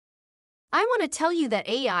I want to tell you that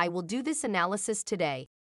AI will do this analysis today.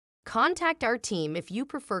 Contact our team if you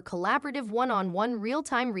prefer collaborative one-on-one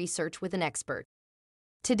real-time research with an expert.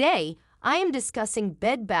 Today, I am discussing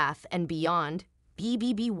Bed Bath & Beyond,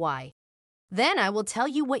 BBBY. Then I will tell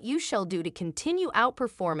you what you shall do to continue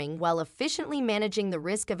outperforming while efficiently managing the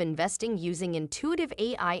risk of investing using intuitive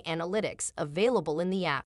AI analytics available in the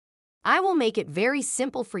app. I will make it very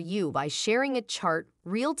simple for you by sharing a chart,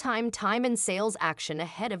 real-time time and sales action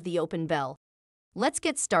ahead of the open bell. Let's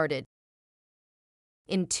get started.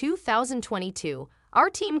 In 2022, our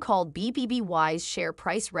team called BBBY's share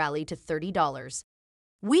price rally to $30.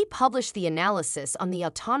 We published the analysis on the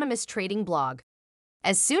autonomous trading blog.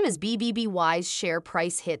 As soon as BBBY's share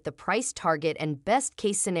price hit the price target and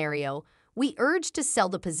best-case scenario, we urged to sell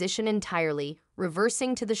the position entirely,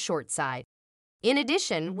 reversing to the short side. In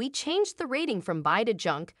addition, we changed the rating from buy to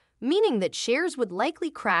junk, meaning that shares would likely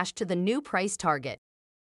crash to the new price target.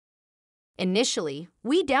 Initially,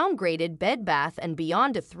 we downgraded Bed Bath &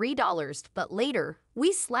 Beyond to $3, but later,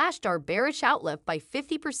 we slashed our bearish outlook by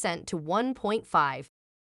 50% to 1.5.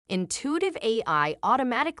 Intuitive AI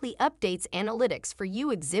automatically updates analytics for you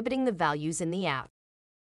exhibiting the values in the app.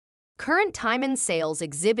 Current time and sales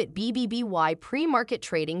exhibit BBBY pre-market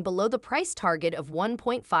trading below the price target of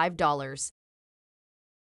 $1.5.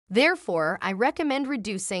 Therefore, I recommend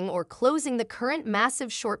reducing or closing the current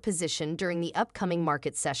massive short position during the upcoming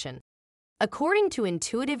market session. According to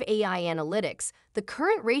Intuitive AI Analytics, the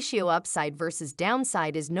current ratio upside versus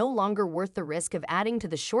downside is no longer worth the risk of adding to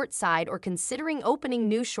the short side or considering opening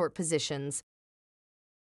new short positions.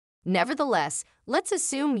 Nevertheless, let's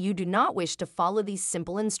assume you do not wish to follow these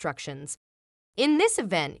simple instructions. In this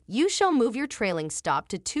event, you shall move your trailing stop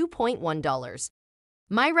to $2.1.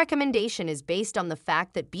 My recommendation is based on the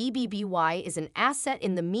fact that BBBY is an asset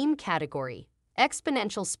in the meme category.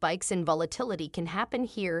 Exponential spikes in volatility can happen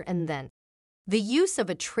here and then. The use of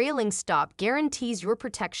a trailing stop guarantees your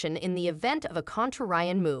protection in the event of a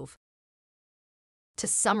contrarian move. To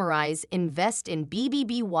summarize, invest in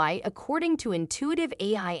BBBY according to Intuitive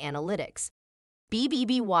AI Analytics.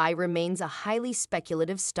 BBBY remains a highly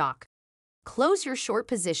speculative stock. Close your short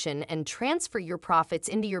position and transfer your profits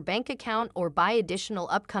into your bank account or buy additional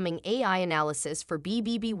upcoming AI analysis for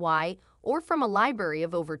BBBY or from a library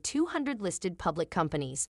of over 200 listed public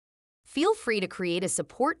companies. Feel free to create a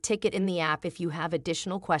support ticket in the app if you have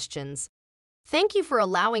additional questions. Thank you for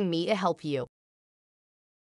allowing me to help you.